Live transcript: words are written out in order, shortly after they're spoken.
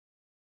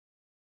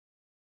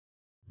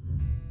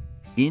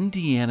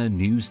Indiana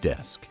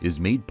Newsdesk is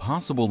made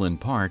possible in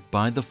part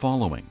by the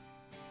following: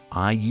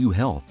 IU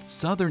Health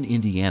Southern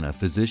Indiana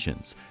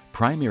physicians,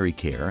 primary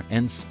care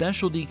and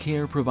specialty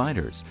care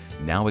providers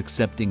now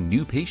accepting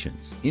new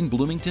patients in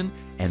Bloomington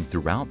and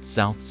throughout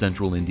South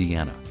Central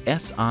Indiana.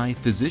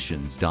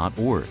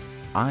 siphysicians.org,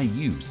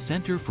 IU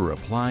Center for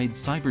Applied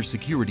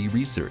Cybersecurity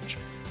Research,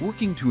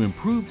 working to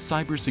improve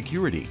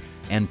cybersecurity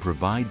and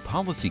provide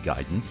policy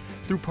guidance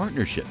through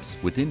partnerships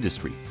with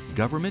industry,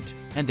 government,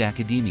 and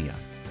academia.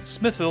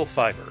 Smithville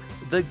Fiber,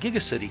 the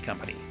Gigacity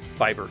Company,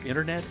 fiber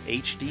internet,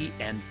 HD,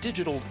 and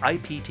digital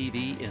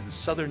IPTV in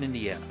Southern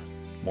Indiana.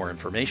 More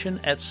information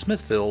at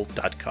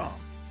smithville.com.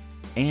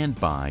 And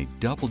by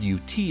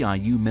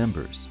WTIU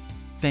members.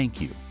 Thank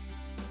you.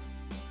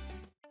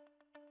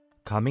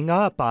 Coming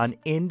up on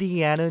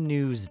Indiana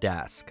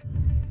Newsdesk.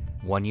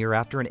 1 year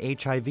after an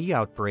HIV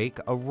outbreak,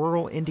 a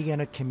rural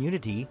Indiana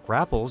community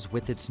grapples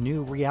with its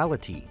new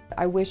reality.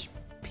 I wish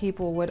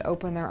people would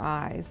open their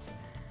eyes,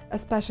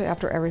 especially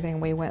after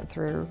everything we went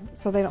through,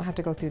 so they don't have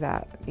to go through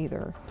that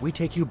either. We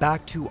take you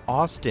back to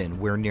Austin,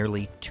 where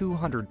nearly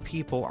 200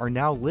 people are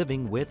now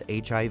living with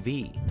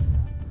HIV.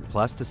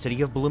 Plus, the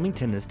city of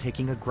Bloomington is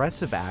taking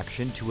aggressive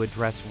action to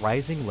address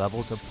rising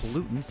levels of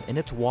pollutants in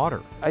its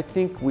water. I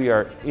think we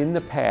are in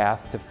the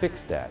path to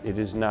fix that. It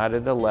is not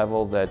at a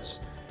level that's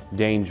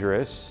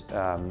dangerous.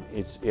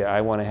 I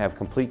want to have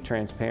complete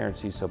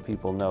transparency so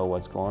people know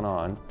what's going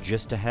on.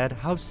 Just ahead,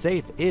 how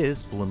safe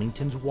is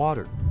Bloomington's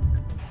water?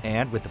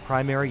 And with the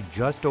primary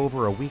just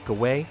over a week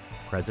away,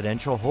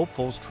 presidential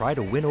hopefuls try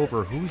to win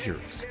over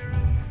Hoosiers.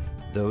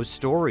 Those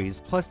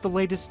stories, plus the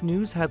latest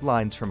news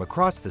headlines from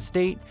across the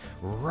state,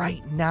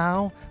 right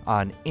now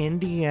on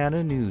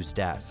Indiana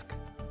Newsdesk.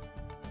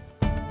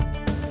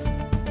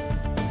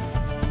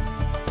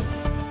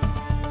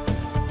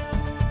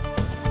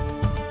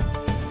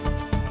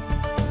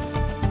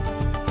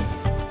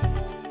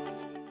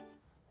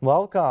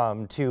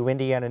 Welcome to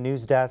Indiana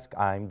Newsdesk.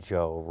 I'm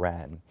Joe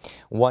Wren.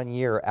 1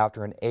 year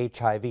after an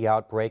HIV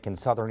outbreak in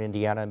southern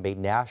Indiana made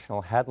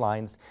national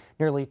headlines,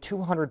 nearly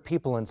 200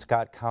 people in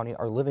Scott County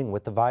are living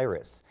with the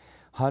virus.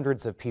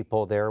 Hundreds of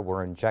people there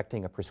were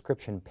injecting a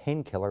prescription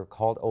painkiller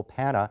called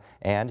Opana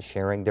and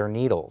sharing their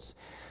needles.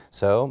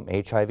 So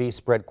HIV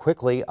spread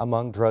quickly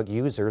among drug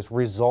users,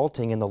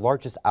 resulting in the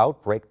largest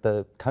outbreak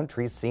the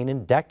country's seen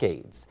in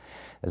decades.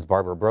 As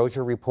Barbara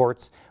Brozier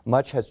reports,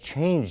 much has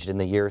changed in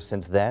the years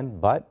since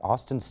then, but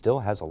Austin still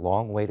has a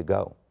long way to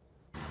go.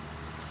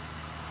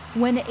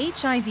 When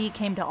HIV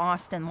came to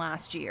Austin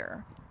last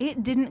year,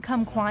 it didn't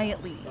come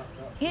quietly.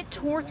 It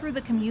tore through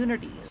the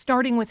community,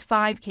 starting with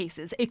 5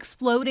 cases,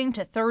 exploding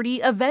to 30,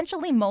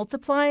 eventually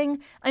multiplying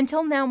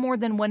until now more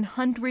than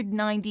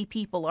 190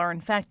 people are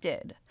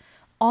infected,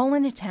 all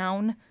in a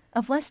town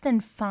of less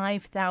than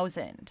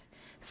 5,000.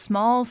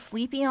 Small,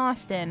 sleepy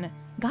Austin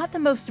got the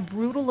most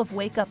brutal of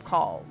wake-up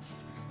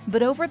calls.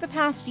 But over the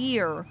past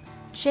year,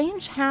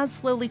 change has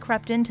slowly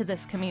crept into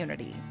this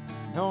community.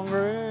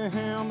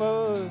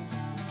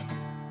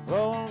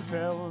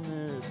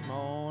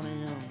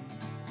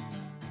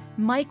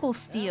 Michael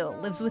Steele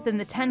lives within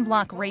the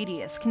 10-block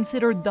radius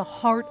considered the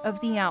heart of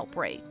the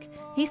outbreak.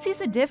 He sees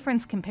a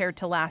difference compared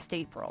to last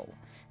April.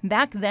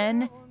 Back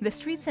then, the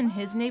streets in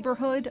his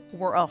neighborhood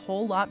were a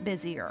whole lot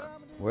busier.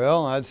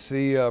 Well, I'd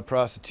see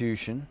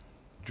prostitution,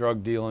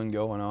 drug dealing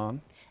going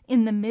on.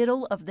 In the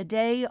middle of the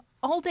day,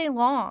 all day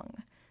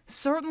long.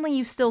 Certainly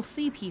you still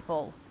see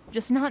people,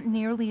 just not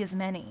nearly as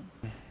many.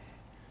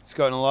 It's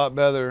gotten a lot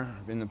better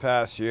in the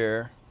past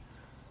year.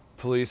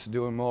 Police are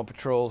doing more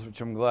patrols,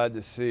 which I'm glad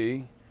to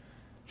see,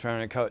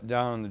 trying to cut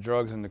down on the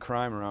drugs and the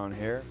crime around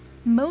here.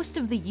 Most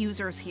of the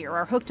users here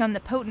are hooked on the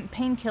potent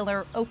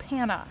painkiller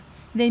Opana.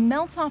 They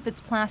melt off its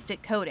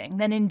plastic coating,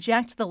 then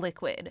inject the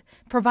liquid,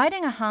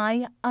 providing a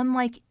high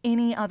unlike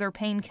any other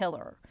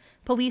painkiller.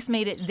 Police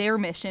made it their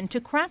mission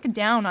to crack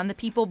down on the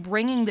people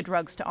bringing the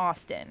drugs to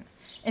Austin.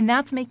 And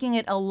that's making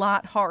it a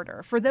lot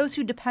harder for those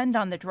who depend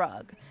on the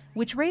drug,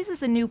 which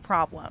raises a new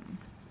problem.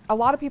 A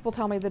lot of people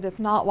tell me that it's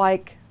not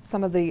like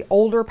some of the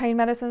older pain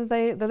medicines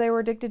that they were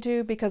addicted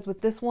to, because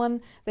with this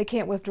one, they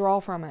can't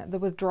withdraw from it. The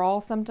withdrawal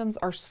symptoms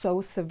are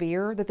so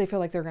severe that they feel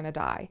like they're going to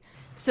die.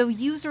 So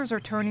users are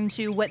turning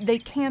to what they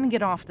can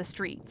get off the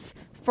streets.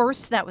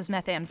 First, that was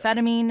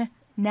methamphetamine,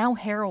 now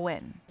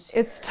heroin.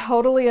 It's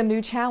totally a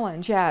new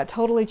challenge. Yeah, it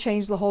totally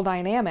changed the whole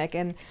dynamic.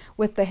 And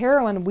with the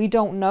heroin, we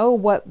don't know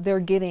what they're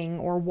getting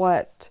or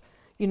what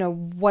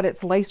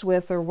it's laced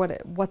with or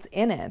what's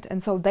in it.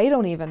 And so they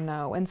don't even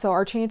know. And so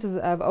our chances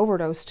of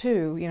overdose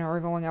too, are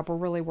going up. We're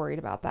really worried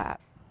about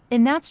that.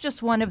 And that's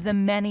just one of the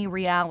many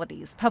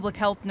realities public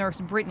health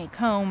nurse Brittany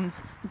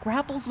Combs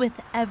grapples with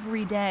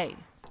every day.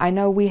 I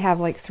know we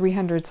have like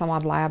 300 some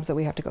odd labs that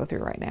we have to go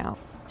through right now.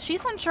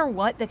 She's unsure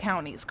what the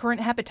county's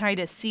current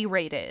hepatitis C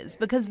rate is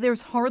because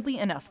there's hardly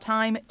enough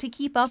time to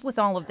keep up with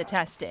all of the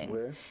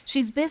testing.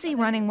 She's busy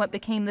running what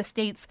became the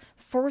state's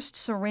first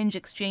syringe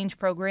exchange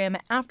program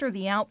after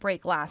the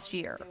outbreak last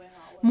year.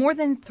 More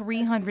than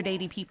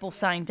 380 people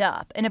signed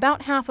up, and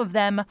about half of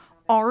them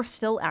are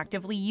still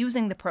actively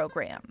using the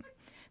program.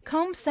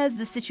 Combs says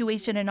the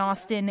situation in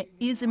Austin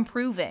is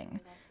improving,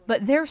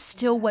 but there's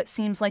still what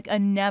seems like a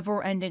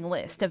never-ending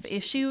list of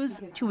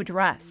issues to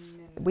address.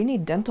 We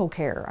need dental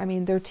care. I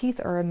mean, their teeth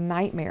are a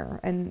nightmare,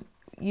 and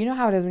you know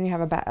how it is when you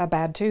have a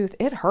bad tooth.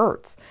 It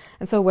hurts.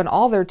 And so when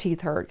all their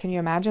teeth hurt, can you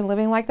imagine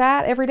living like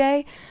that every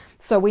day?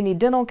 So we need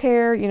dental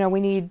care. You know, we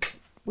need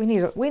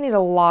a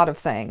lot of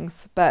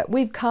things, but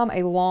we've come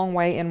a long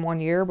way in 1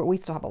 year, but we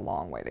still have a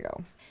long way to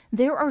go.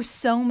 There are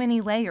so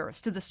many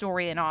layers to the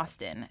story in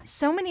Austin,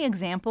 so many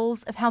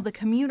examples of how the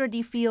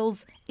community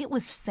feels it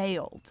was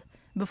failed.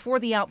 Before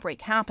the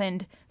outbreak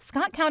happened,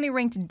 Scott County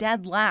ranked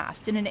dead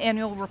last in an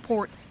annual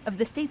report of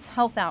the state's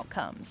health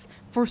outcomes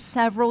for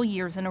several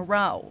years in a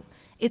row.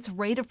 Its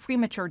rate of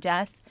premature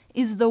death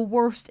is the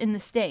worst in the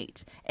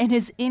state and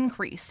has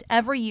increased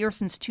every year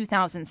since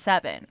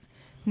 2007.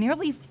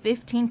 Nearly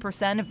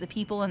 15% of the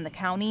people in the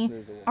county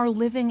are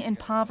living in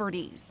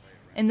poverty.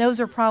 And those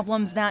are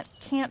problems that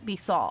can't be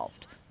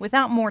solved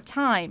without more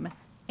time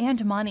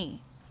and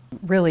money.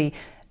 Really,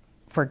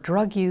 for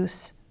drug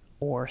use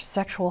or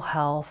sexual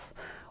health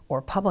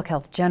or public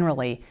health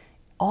generally,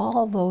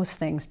 all those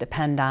things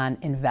depend on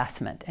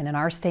investment. And in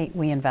our state,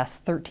 we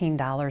invest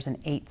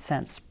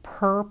 $13.08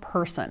 per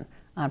person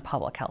on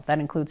public health. That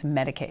includes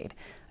Medicaid.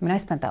 I mean, I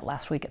spent that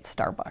last week at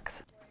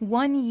Starbucks.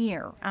 1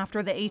 year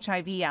after the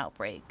HIV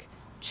outbreak,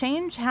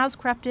 change has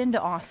crept into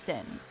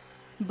Austin,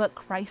 but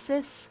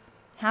crisis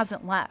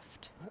hasn't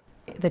left.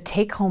 The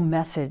take-home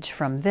message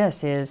from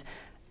this is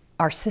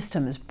our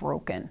system is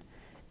broken,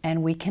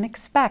 and we can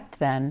expect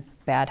then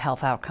bad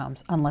health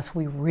outcomes unless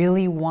we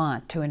really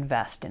want to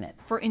invest in it.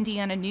 For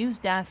Indiana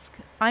Newsdesk,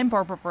 I'm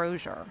Barbara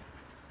Brozier.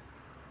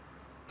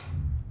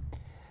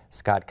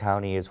 Scott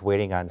County is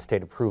waiting on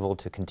state approval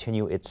to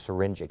continue its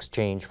syringe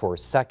exchange for a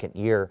second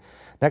year.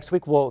 Next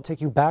week, we'll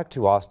take you back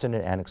to Austin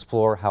and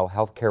explore how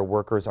healthcare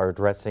workers are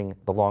addressing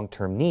the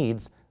long-term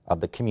needs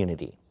of the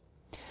community.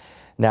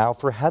 Now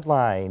for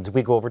headlines,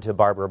 we go over to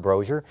Barbara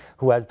Brozier,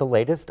 who has the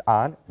latest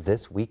on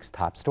this week's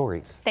top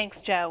stories. Thanks,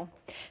 Joe.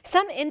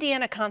 Some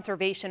Indiana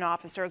conservation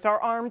officers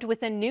are armed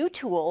with a new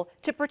tool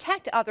to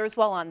protect others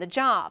while on the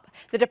job.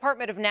 The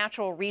Department of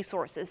Natural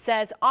Resources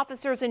says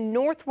officers in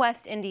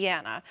northwest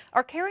Indiana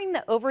are carrying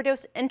the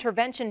overdose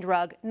intervention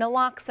drug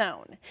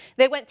naloxone.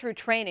 They went through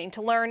training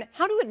to learn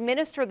how to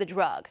administer the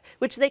drug,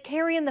 which they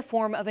carry in the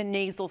form of a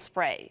nasal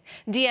spray.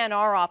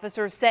 DNR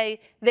officers say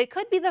they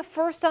could be the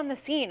first on the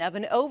scene of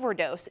an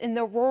overdose in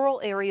the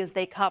rural areas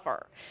they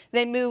cover.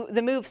 The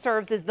move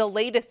serves as the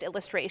latest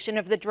illustration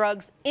of the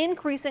drug's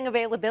increasing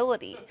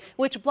availability,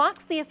 which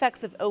blocks the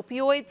effects of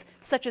opioids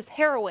such as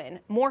heroin,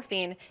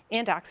 morphine,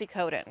 and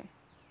oxycodone.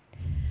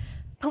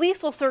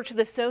 Police will search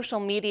the social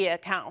media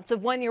accounts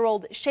of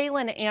one-year-old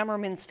Shaylin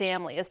Ammerman's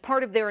family as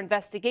part of their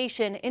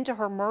investigation into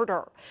her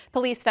murder.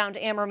 Police found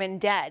Ammerman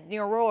dead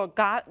near rural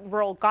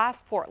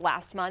Gosport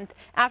last month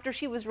after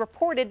she was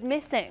reported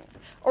missing.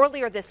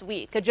 Earlier this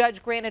week, a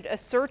judge granted a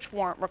search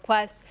warrant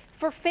request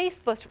for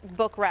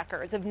Facebook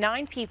records of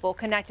 9 people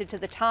connected to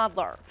the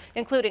toddler,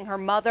 including her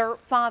mother,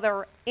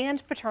 father,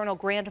 and paternal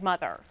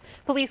grandmother.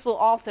 Police will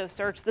also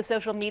search the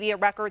social media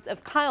records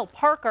of Kyle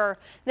Parker,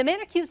 the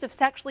man accused of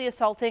sexually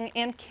assaulting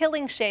and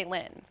killing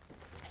Shaylin.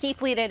 He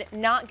pleaded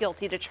not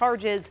guilty to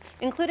charges,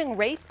 including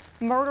rape,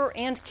 murder,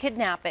 and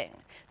kidnapping.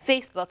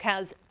 Facebook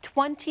has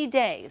 20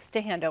 days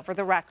to hand over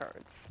the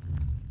records.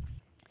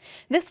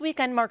 This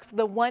weekend marks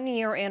the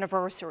 1-year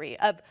anniversary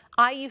of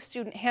IU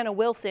student Hannah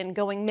Wilson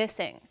going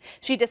missing.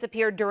 She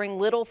disappeared during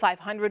Little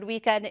 500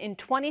 weekend in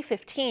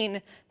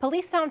 2015.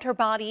 Police found her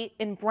body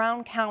in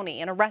Brown County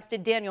and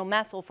arrested Daniel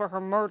Messel for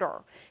her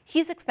murder.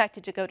 He's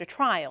expected to go to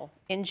trial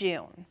in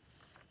June.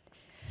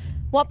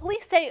 While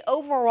police say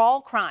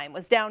overall crime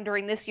was down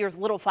during this year's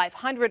Little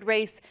 500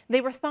 race,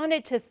 they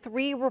responded to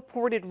 3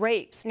 reported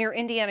rapes near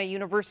Indiana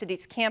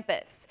University's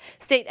campus.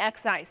 State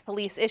excise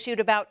police issued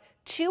about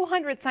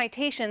 200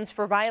 citations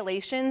for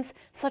violations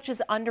such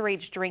as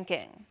underage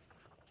drinking.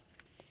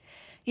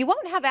 You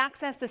won't have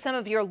access to some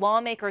of your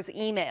lawmakers'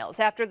 emails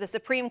after the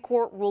Supreme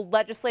Court ruled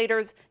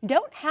legislators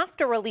don't have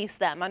to release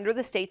them under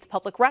the state's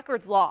public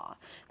records law.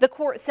 The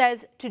court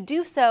says to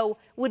do so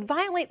would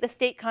violate the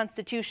state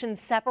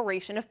constitution's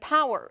separation of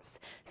powers.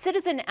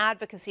 Citizen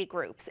advocacy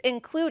groups,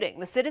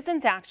 including the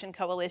Citizens Action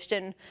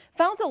Coalition,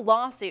 filed a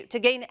lawsuit to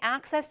gain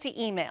access to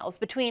emails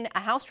between a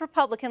House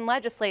Republican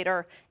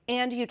legislator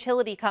and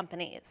utility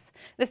companies.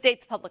 The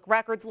state's public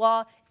records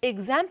law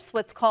exempts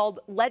what's called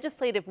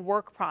legislative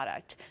work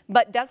product,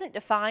 but doesn't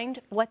define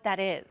what that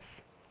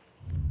is.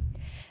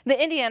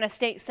 The Indiana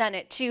State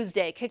Senate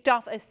Tuesday kicked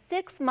off a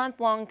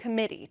 6-month-long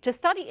committee to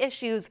study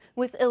issues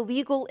with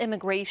illegal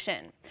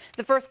immigration.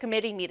 The first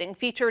committee meeting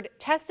featured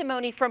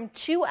testimony from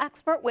 2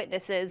 expert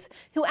witnesses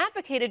who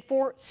advocated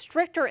for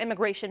stricter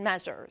immigration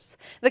measures.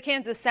 The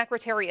Kansas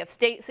Secretary of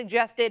State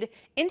suggested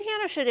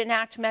Indiana should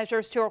enact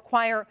measures to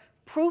require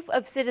proof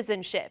of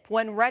citizenship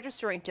when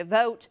registering to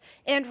vote,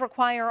 and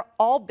require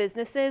all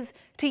businesses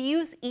to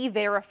use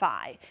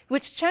E-Verify,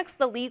 which checks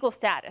the legal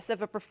status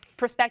of a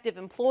prospective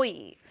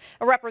employee.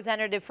 A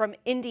representative from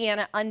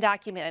Indiana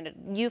Undocumented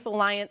Youth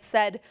Alliance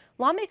said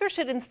lawmakers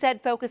should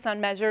instead focus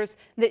on measures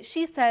that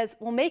she says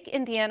will make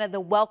Indiana the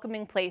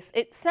welcoming place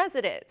it says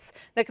it is.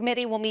 The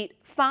committee will meet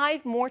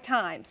 5 more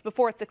times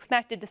before it's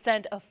expected to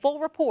send a full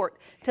report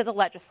to the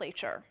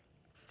legislature.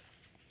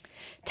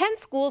 10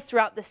 schools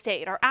throughout the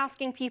state are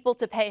asking people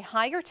to pay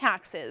higher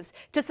taxes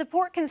to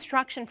support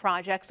construction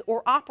projects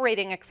or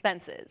operating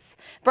expenses.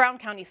 Brown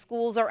County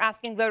schools are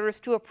asking voters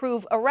to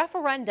approve a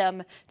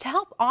referendum to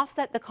help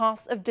offset the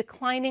costs of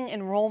declining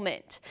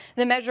enrollment.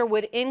 The measure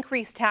would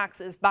increase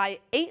taxes by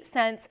 8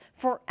 cents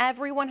for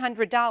every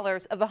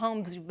 $100 of a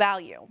home's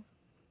value.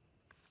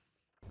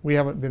 We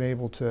haven't been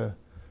able to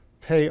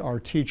pay our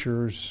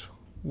teachers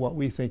what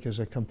we think is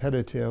a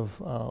competitive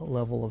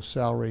level of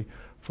salary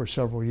for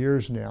several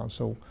years now.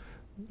 So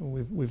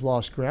we've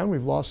lost ground.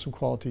 We've lost some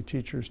quality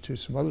teachers to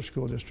some other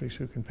school districts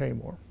who can pay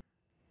more.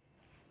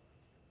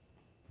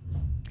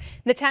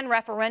 The 10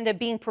 referenda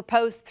being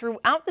proposed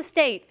throughout the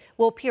state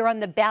will appear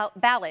on the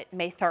ballot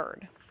May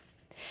 3rd.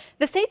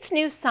 The state's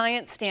new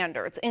science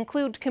standards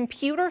include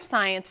computer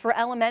science for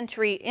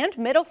elementary and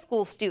middle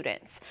school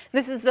students.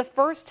 This is the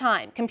first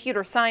time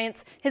computer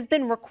science has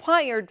been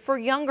required for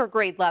younger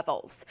grade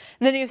levels.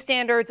 The new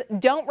standards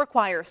don't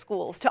require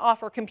schools to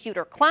offer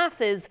computer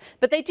classes,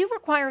 but they do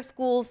require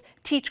schools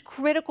teach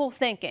critical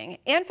thinking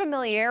and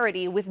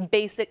familiarity with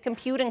basic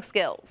computing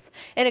skills.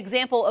 An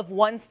example of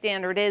one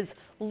standard is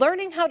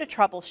learning how to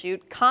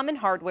troubleshoot common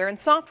hardware and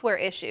software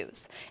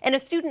issues. And a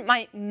student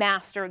might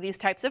master these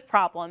types of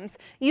problems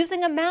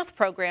using a math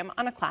program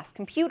on a class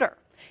computer.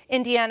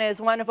 Indiana is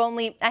one of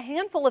only a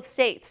handful of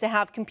states to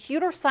have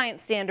computer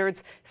science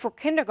standards for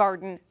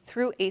kindergarten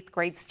through 8th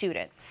grade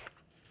students.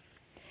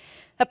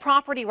 A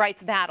property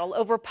rights battle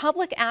over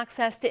public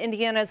access to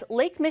Indiana's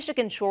Lake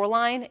Michigan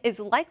shoreline is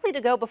likely to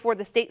go before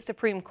the state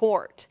Supreme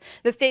Court.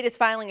 The state is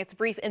filing its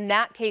brief in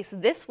that case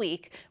this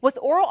week, with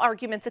oral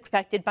arguments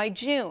expected by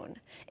June.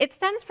 It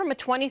stems from a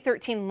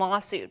 2013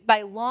 lawsuit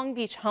by Long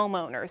Beach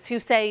homeowners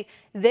who say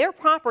their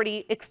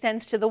property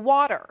extends to the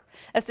water.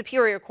 A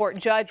Superior Court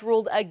judge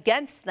ruled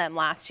against them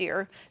last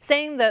year,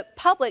 saying the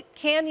public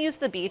can use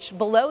the beach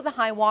below the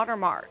high water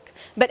mark.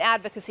 But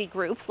advocacy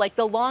groups like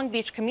the Long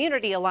Beach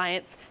Community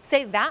Alliance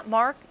say that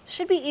mark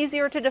should be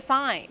easier to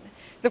define.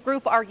 The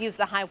group argues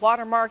the high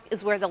water mark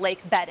is where the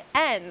lake bed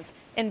ends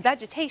and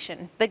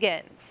vegetation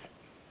begins.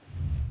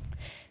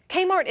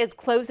 Kmart is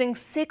closing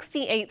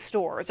 68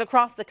 stores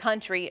across the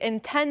country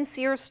and 10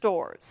 Sears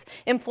stores.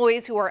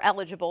 Employees who are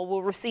eligible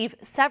will receive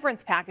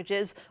severance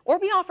packages or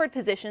be offered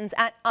positions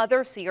at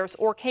other Sears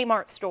or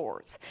Kmart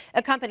stores.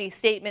 A company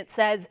statement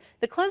says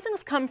the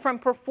closings come from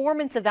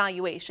performance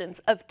evaluations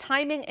of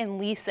timing and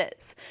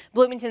leases.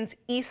 Bloomington's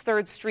East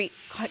 3rd Street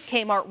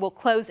Kmart will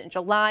close in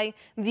July.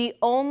 The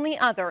only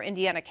other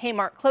Indiana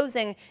Kmart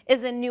closing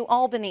is in New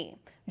Albany.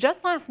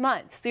 Just last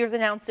month, Sears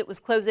announced it was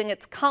closing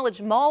its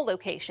College Mall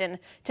location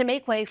to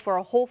make way for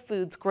a Whole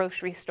Foods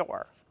grocery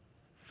store.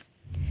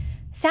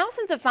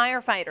 Thousands of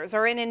firefighters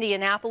are in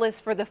Indianapolis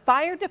for the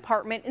Fire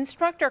Department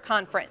Instructor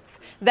Conference.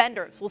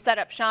 Vendors will set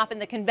up shop in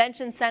the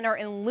Convention Center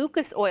in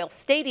Lucas Oil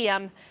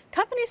Stadium.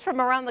 Companies from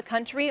around the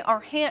country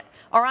are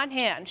on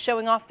hand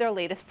showing off their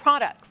latest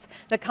products.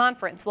 The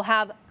conference will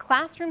have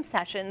classroom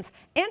sessions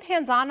and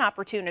hands-on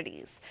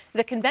opportunities.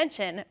 The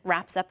convention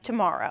wraps up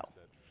tomorrow.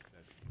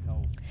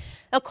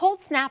 A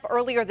cold snap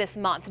earlier this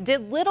month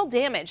did little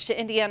damage to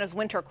Indiana's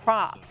winter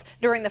crops.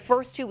 During the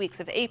first 2 weeks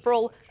of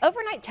April,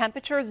 overnight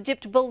temperatures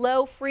dipped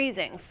below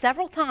freezing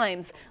several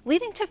times,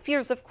 leading to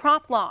fears of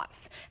crop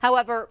loss.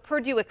 However,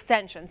 Purdue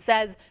Extension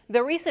says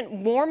the recent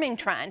warming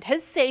trend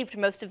has saved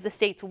most of the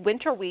state's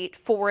winter wheat,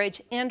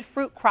 forage, and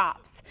fruit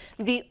crops.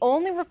 The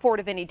only report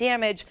of any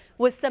damage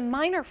was some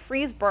minor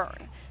freeze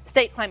burn.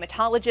 State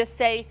climatologists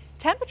say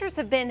temperatures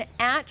have been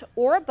at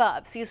or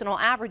above seasonal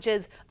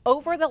averages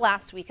over the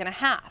last week and a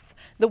half.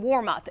 The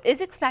warm-up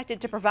is expected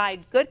to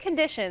provide good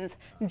conditions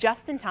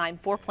just in time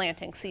for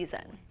planting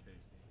season.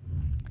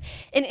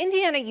 An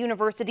Indiana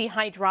University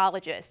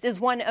hydrologist is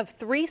one of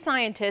 3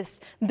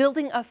 scientists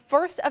building a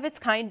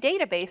first-of-its-kind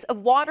database of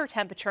water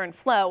temperature and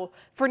flow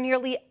for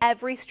nearly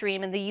every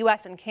stream in the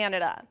U.S. and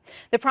Canada.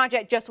 The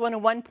project just won a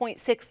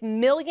 $1.6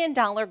 million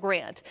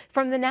grant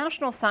from the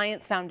National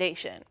Science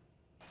Foundation.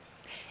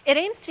 It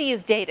aims to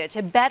use data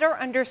to better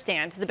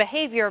understand the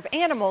behavior of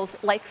animals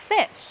like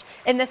fish,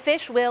 and the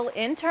fish will,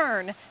 in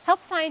turn,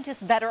 help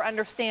scientists better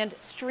understand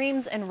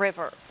streams and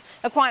rivers.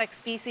 Aquatic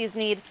species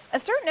need a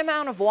certain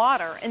amount of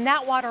water, and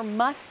that water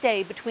must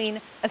stay between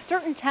a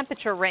certain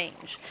temperature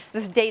range.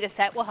 This data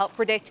set will help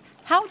predict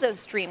how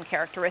those stream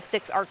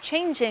characteristics are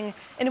changing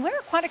and where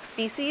aquatic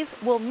species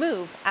will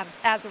move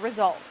as a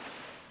result.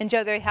 And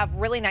Joe, they have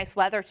really nice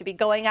weather to be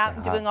going out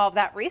and doing all of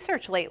that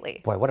research lately.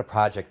 Boy, what a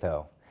project,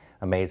 though.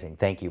 Amazing.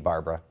 Thank you,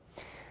 Barbara.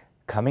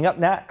 Coming up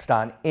next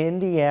on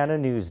Indiana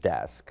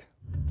Newsdesk.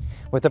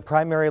 With the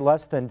primary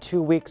less than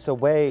 2 weeks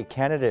away,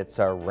 candidates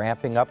are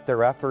ramping up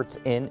their efforts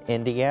in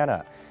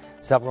Indiana.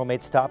 Several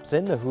made stops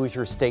in the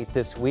Hoosier state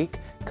this week.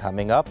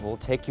 Coming up, we'll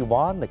take you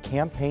on the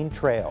campaign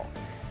trail.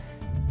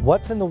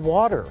 What's in the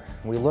water?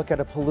 We look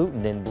at a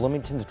pollutant in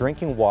Bloomington's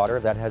drinking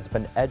water that has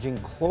been edging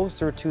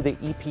closer to the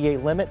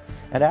EPA limit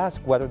and ask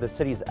whether the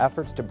city's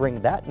efforts to bring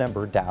that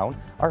number down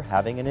are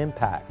having an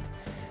impact.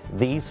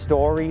 These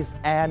stories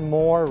and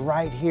more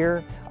right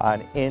here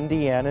on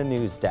Indiana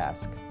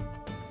Newsdesk.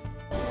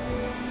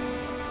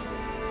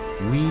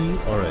 We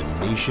are a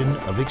nation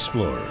of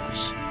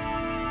explorers.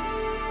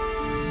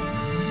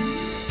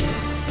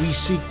 We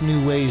seek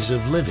new ways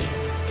of living,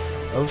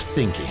 of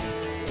thinking,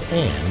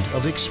 and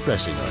of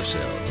expressing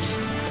ourselves.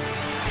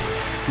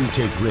 We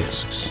take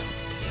risks,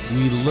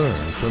 we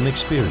learn from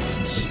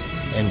experience,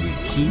 and we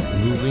keep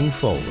moving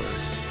forward.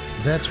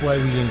 That's why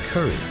we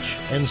encourage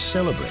and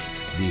celebrate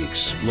the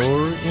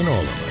explorer in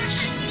all of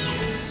us.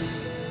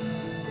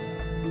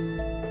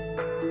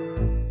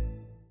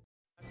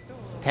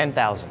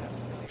 $10,000.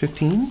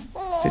 15?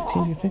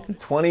 15, you think?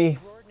 20,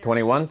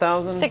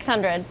 21,000?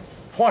 600.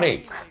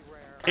 20.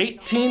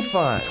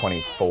 18.5.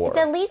 24. It's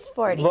at least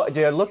 40. Look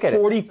at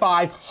it.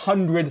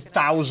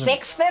 4,500,000.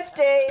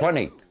 650.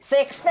 20.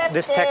 650.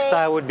 This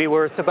textile would be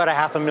worth about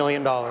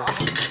 $500,000.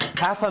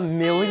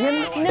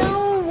 $500,000?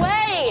 No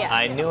way.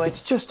 I knew it.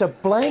 It's just a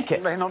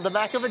blanket. Laying on the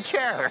back of a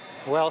chair.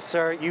 Well,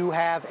 sir, you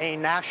have a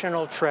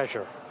national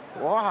treasure.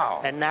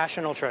 Wow. A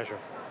national treasure.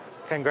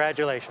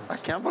 Congratulations. I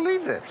can't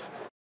believe this.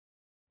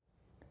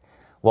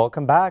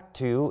 Welcome back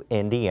to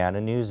Indiana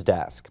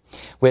Newsdesk.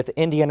 With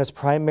Indiana's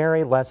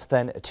primary less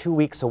than 2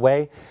 weeks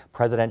away,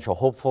 presidential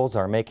hopefuls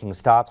are making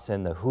stops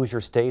in the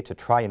Hoosier state to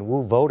try and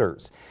woo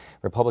voters.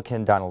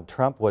 Republican Donald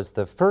Trump was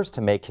the first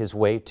to make his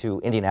way to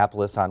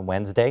Indianapolis on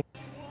Wednesday.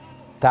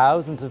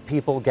 Thousands of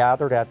people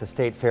gathered at the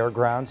state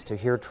fairgrounds to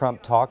hear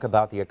Trump talk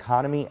about the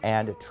economy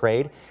and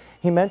trade.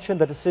 He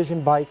mentioned the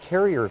decision by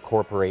Carrier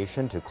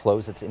Corporation to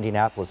close its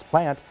Indianapolis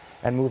plant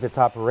and move its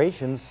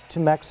operations to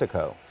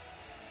Mexico.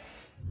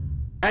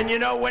 And you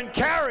know, when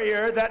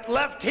Carrier, that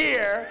left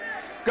here,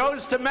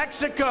 goes to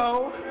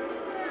Mexico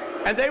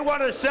and they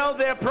want to sell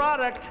their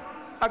product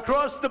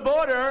across the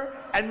border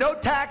and no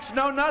tax,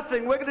 no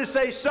nothing, we're going to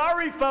say,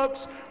 sorry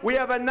folks, we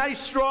have a nice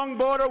strong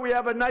border, we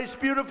have a nice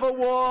beautiful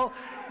wall,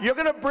 you're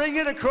going to bring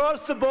it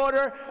across the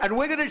border and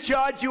we're going to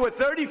charge you a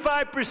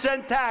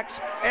 35%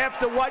 tax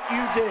after what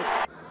you did.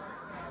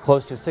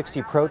 Close to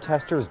 60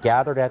 protesters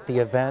gathered at the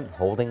event,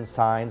 holding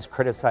signs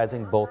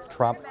criticizing both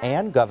Trump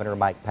and Governor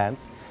Mike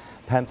Pence.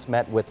 Pence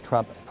met with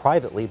Trump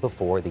privately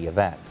before the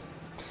event.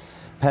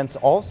 Pence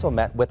also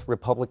met with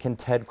Republican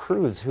Ted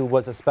Cruz, who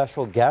was a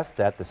special guest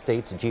at the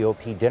state's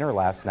GOP dinner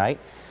last night.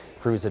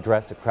 Cruz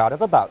addressed a crowd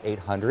of about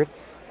 800.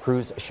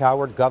 Cruz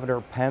showered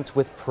Governor Pence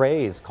with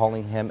praise,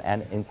 calling him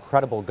an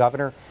incredible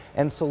governor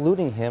and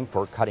saluting him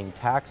for cutting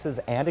taxes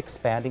and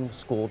expanding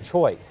school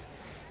choice.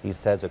 He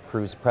says a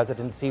Cruz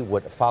presidency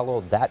would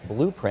follow that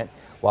blueprint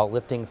while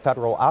lifting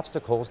federal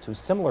obstacles to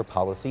similar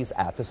policies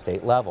at the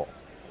state level.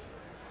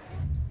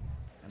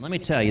 Let me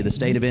tell you, the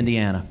state of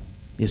Indiana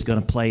is going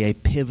to play a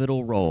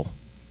pivotal role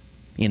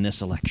in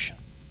this election.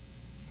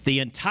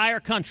 The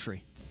entire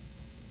country,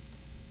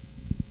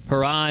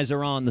 her eyes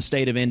are on the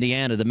state of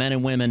Indiana, the men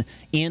and women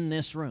in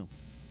this room.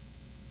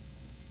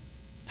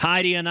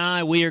 Heidi and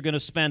I, we are going to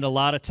spend a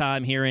lot of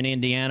time here in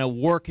Indiana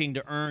working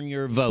to earn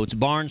your votes,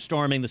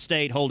 barnstorming the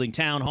state, holding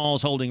town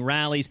halls, holding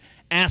rallies,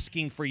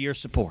 asking for your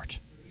support.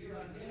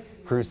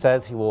 Cruz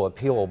says he will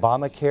appeal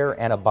Obamacare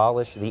and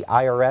abolish the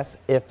IRS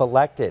if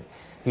elected.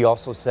 He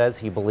also says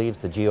he believes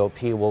the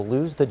GOP will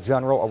lose the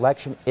general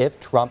election if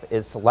Trump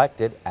is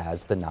selected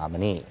as the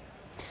nominee.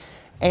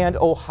 And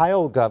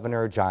Ohio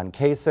Governor John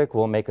Kasich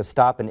will make a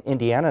stop in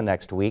Indiana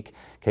next week.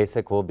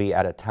 Kasich will be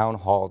at a town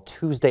hall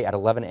Tuesday at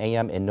 11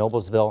 a.m. in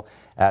Noblesville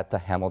at the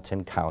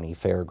Hamilton County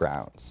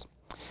Fairgrounds.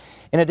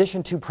 In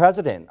addition to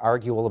president,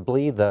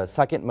 arguably the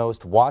second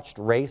most watched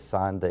race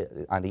on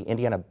the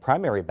Indiana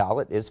primary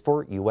ballot is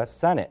for U.S.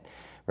 Senate.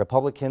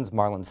 Republicans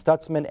Marlin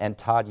Stutzman and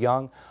Todd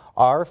Young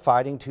are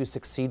fighting to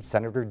succeed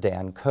Senator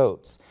Dan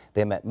Coates.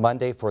 They met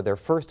Monday for their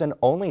first and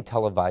only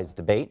televised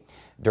debate.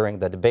 During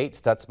the debate,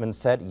 Stutzman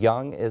said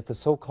Young is the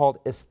so-called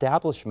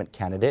establishment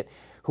candidate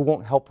who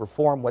won't help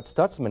reform what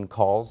Stutzman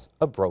calls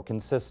a broken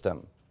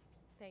system.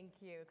 Thank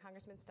you,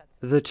 Congressman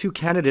Stutzman. The two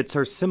candidates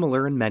are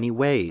similar in many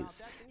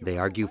ways. They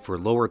argue for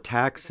lower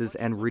taxes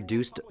and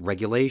reduced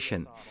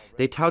regulation.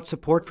 They tout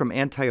support from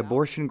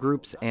anti-abortion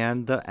groups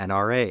and the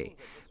NRA.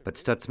 But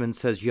Stutzman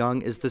says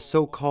Young is the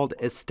so-called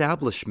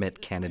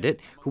establishment candidate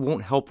who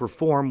won't help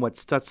reform what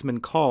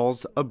Stutzman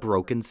calls a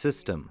broken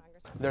system.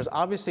 There's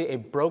obviously a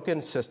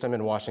broken system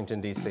in Washington,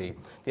 D.C.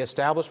 The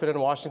establishment in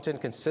Washington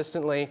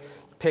consistently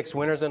picks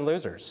winners and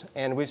losers.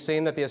 And we've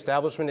seen that the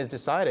establishment has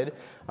decided,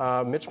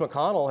 Mitch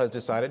McConnell has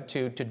decided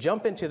to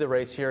jump into the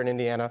race here in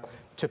Indiana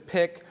to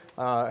pick,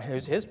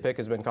 his pick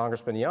has been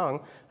Congressman Young,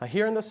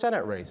 here in the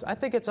Senate race. I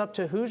think it's up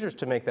to Hoosiers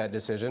to make that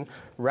decision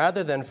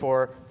rather than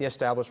for the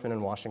establishment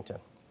in Washington.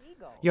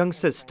 Young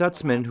says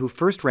Stutzman, who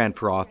first ran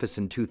for office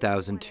in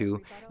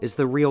 2002, is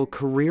the real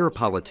career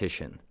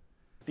politician.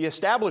 The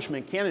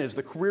establishment candidate is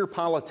the career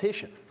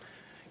politician.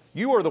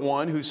 You are the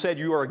one who said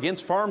you are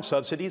against farm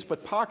subsidies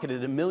but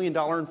pocketed $1 million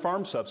in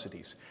farm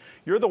subsidies.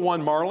 You're the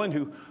one, Marlin,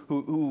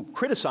 who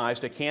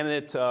criticized a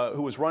candidate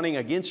who was running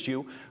against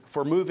you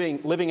for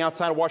living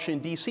outside of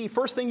Washington, D.C.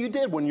 First thing you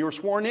did when you were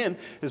sworn in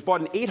is bought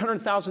an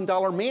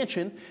 $800,000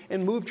 mansion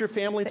and moved your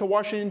family to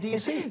Washington,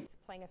 D.C.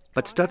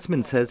 But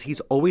Stutzman says he's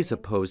always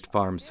opposed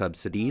farm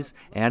subsidies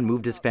and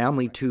moved his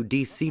family to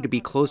D.C. to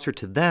be closer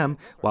to them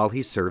while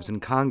he serves in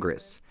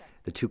Congress.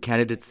 The two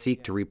candidates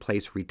seek to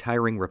replace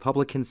retiring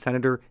Republican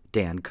Senator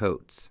Dan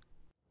Coates.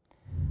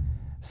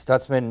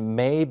 Stutzman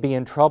may be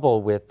in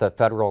trouble with the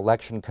Federal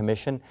Election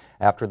Commission.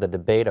 After the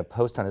debate, a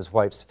post on his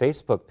wife's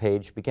Facebook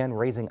page began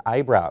raising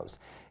eyebrows.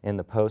 In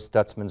the post,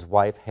 Stutzman's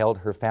wife hailed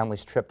her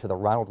family's trip to the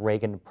Ronald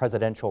Reagan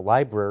Presidential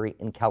Library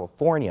in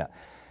California.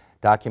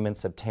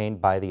 Documents obtained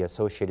by the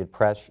Associated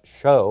Press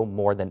show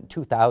more than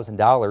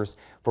 $2,000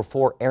 for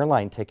 4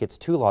 airline tickets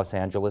to Los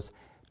Angeles,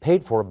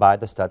 paid for by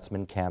the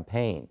Stutzman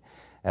campaign.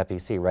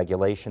 FEC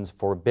regulations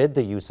forbid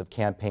the use of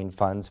campaign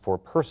funds for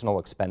personal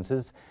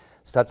expenses.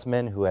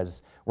 Stutzman, who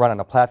has run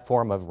on a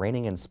platform of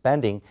reining in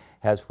spending,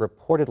 has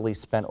reportedly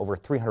spent over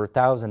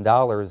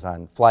 $300,000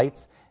 on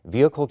flights,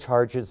 vehicle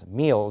charges,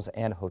 meals,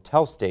 and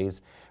hotel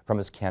stays from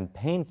his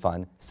campaign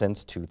fund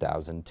since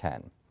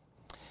 2010.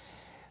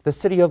 The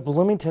city of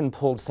Bloomington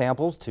pulled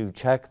samples to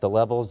check the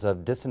levels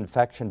of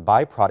disinfection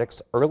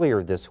byproducts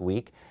earlier this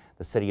week.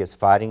 The city is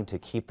fighting to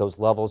keep those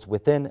levels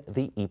within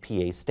the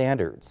EPA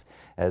standards.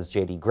 As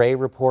J.D. Gray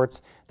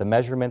reports, the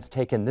measurements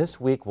taken this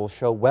week will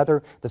show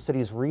whether the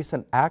city's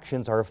recent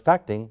actions are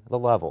affecting the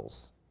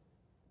levels.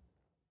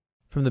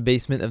 From the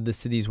basement of the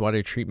city's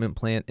water treatment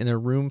plant in a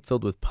room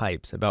filled with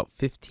pipes, about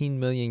 15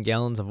 million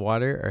gallons of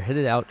water are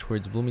headed out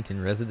towards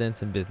Bloomington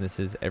residents and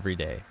businesses every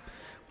day.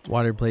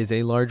 Water plays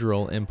a large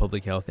role in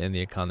public health and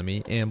the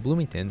economy, and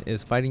Bloomington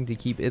is fighting to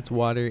keep its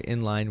water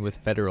in line with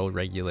federal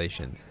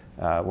regulations.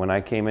 When I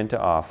came into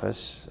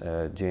office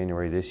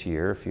January this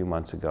year, a few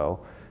months ago,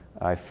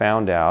 I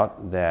found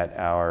out that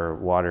our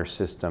water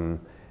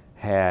system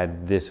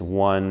had this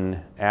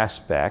one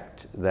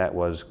aspect that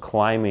was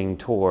climbing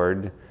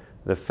toward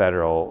the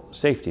federal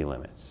safety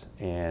limits.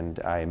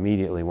 And I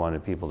immediately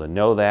wanted people to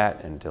know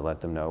that and to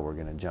let them know we're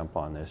going to jump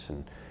on this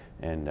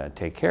and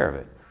take care of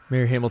it.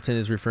 Mayor Hamilton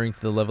is referring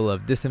to the level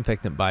of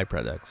disinfectant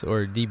byproducts,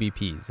 or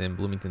DBPs, in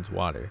Bloomington's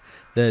water.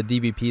 The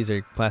DBPs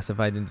are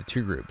classified into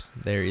 2 groups.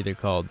 They're either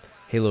called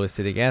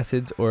haloacidic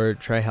acids or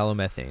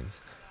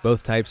trihalomethanes.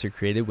 Both types are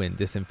created when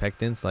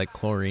disinfectants like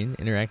chlorine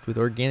interact with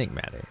organic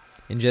matter.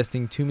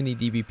 Ingesting too many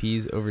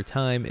DBPs over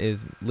time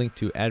is linked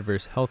to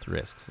adverse health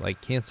risks like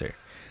cancer.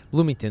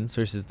 Bloomington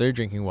sources their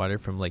drinking water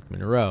from Lake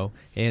Monroe,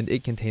 and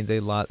it contains a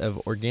lot of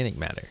organic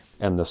matter.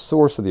 And the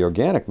source of the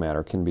organic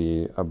matter can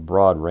be a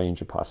broad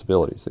range of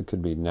possibilities. It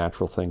could be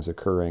natural things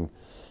occurring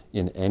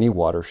in any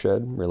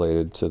watershed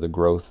related to the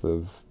growth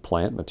of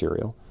plant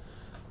material,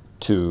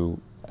 to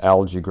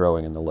algae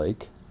growing in the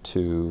lake,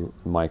 to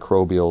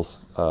microbial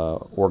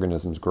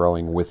organisms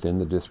growing within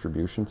the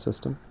distribution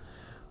system.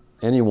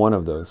 Any one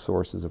of those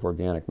sources of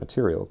organic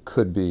material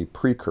could be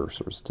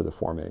precursors to the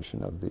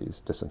formation of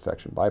these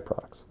disinfection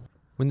byproducts.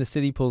 When the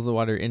city pulls the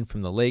water in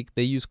from the lake,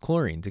 they use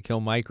chlorine to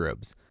kill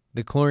microbes.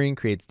 The chlorine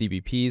creates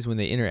DBPs when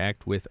they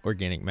interact with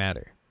organic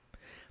matter.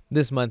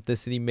 This month, the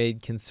city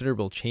made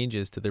considerable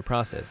changes to their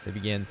process. They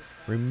began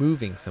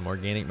removing some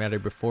organic matter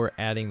before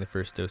adding the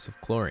first dose of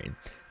chlorine.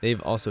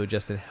 They've also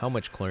adjusted how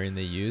much chlorine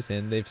they use,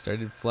 and they've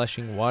started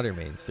flushing water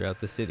mains throughout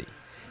the city.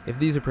 If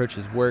these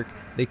approaches work,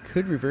 they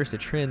could reverse a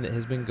trend that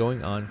has been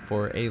going on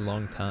for a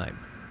long time.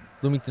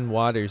 Bloomington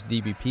Water's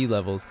DBP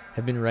levels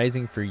have been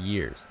rising for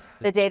years.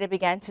 The data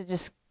began to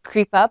just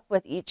creep up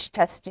with each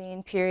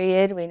testing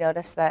period. We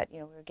noticed that we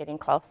were getting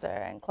closer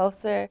and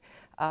closer.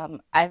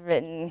 I've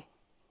written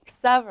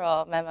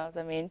several memos,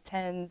 10s,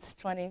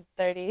 20s,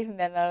 30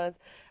 memos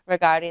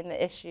regarding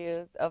the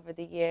issues over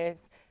the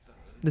years.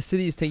 The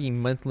city is taking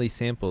monthly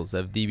samples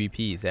of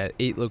DBPs at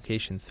 8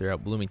 locations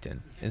throughout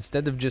Bloomington,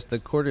 instead of just the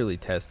quarterly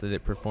test that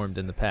it performed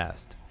in the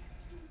past.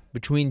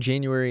 Between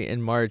January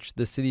and March,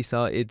 the city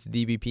saw its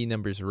DBP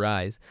numbers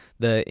rise.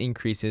 The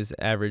increases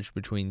averaged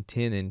between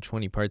 10 and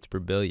 20 parts per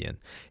billion.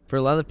 For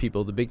a lot of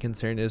people, the big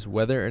concern is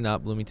whether or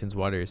not Bloomington's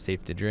water is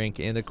safe to drink,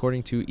 and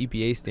according to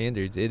EPA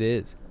standards, it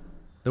is.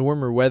 The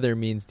warmer weather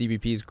means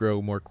DBPs grow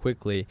more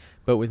quickly,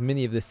 but with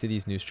many of the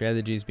city's new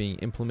strategies being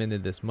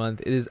implemented this month,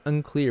 it is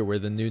unclear where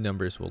the new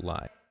numbers will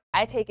lie.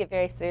 I take it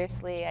very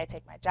seriously. I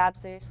take my job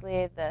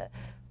seriously, the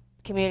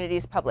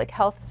community's public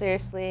health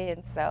seriously,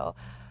 and so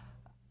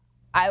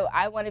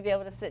I want to be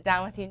able to sit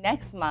down with you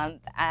next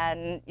month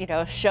and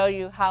show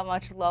you how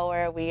much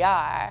lower we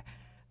are.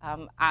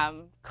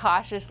 I'm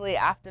cautiously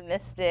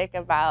optimistic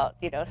about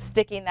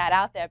sticking that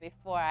out there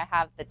before I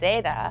have the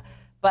data,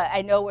 but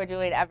I know we're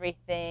doing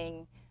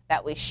everything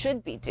that we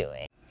should be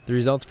doing. The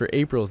results for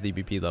April's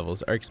DBP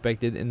levels are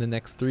expected in the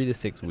next 3 to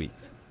 6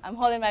 weeks. I'm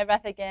holding my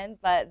breath again,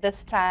 but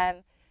this time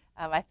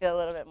I feel a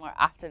little bit more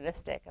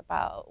optimistic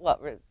about what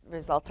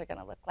results are going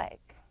to look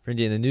like. For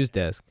Indiana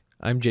Newsdesk,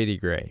 I'm JD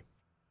Gray.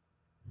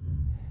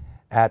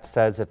 AT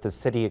says if the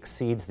city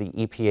exceeds the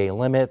EPA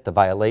limit, the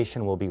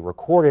violation will be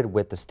recorded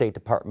with the State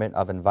Department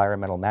of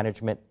Environmental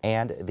Management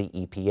and the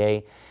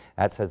EPA.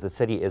 AT says the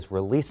city is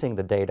releasing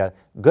the data,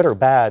 good or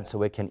bad,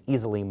 so it can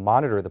easily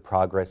monitor the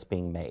progress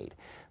being made.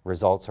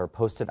 Results are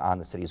posted on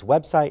the city's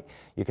website.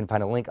 You can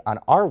find a link on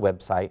our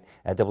website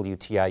at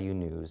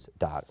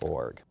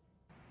WTIUnews.org.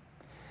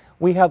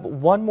 We have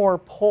one more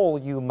poll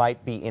you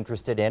might be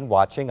interested in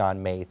watching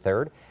on May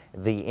 3rd.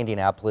 The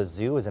Indianapolis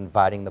Zoo is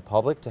inviting the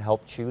public to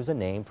help choose a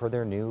name for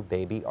their new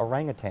baby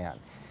orangutan.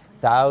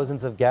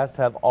 Thousands of guests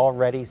have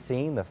already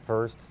seen the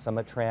first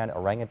Sumatran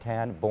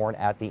orangutan born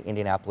at the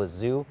Indianapolis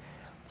Zoo.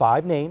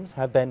 5 names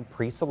have been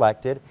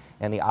pre-selected,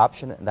 and the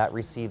option that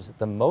receives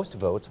the most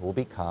votes will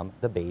become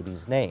the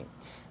baby's name.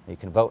 You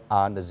can vote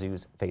on the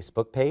zoo's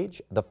Facebook page.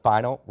 The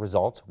final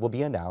results will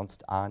be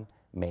announced on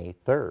May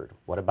 3rd.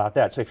 What about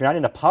that? So if you're not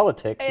into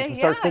politics, you can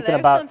start thinking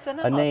about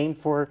a name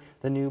for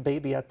the new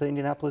baby at the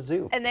Indianapolis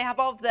Zoo. And they have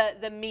all of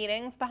the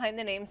meanings behind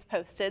the names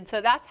posted.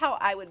 So that's how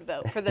I would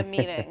vote for the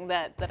meaning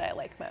that I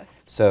like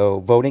most. So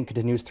voting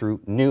continues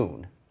through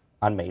noon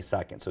on May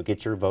 2nd. So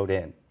get your vote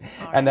in.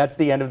 And that's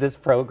the end of this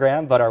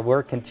program, but our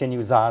work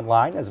continues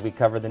online as we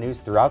cover the news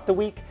throughout the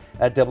week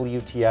at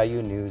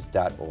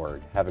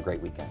WTIUnews.org. Have a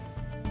great weekend.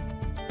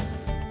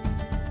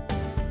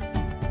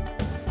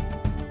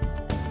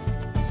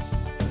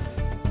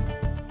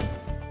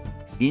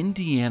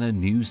 Indiana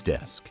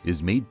Newsdesk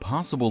is made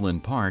possible in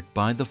part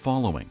by the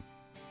following: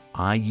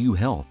 IU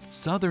Health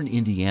Southern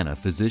Indiana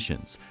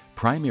physicians,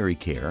 primary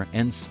care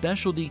and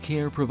specialty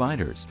care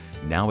providers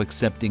now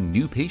accepting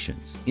new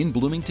patients in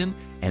Bloomington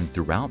and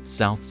throughout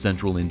South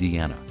Central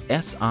Indiana.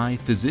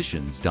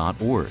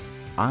 SIphysicians.org,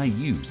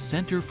 IU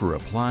Center for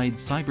Applied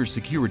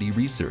Cybersecurity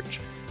Research,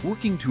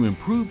 working to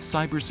improve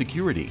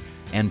cybersecurity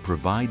and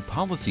provide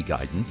policy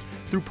guidance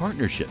through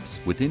partnerships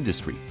with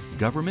industry,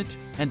 government,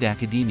 and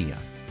academia.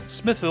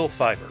 Smithville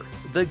Fiber,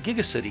 the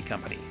Gigacity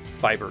Company,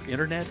 fiber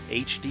internet,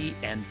 HD,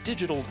 and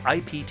digital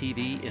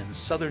IPTV in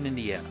Southern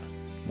Indiana.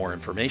 More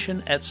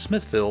information at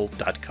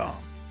smithville.com.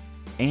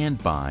 And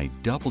by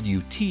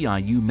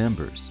WTIU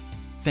members.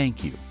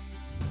 Thank you.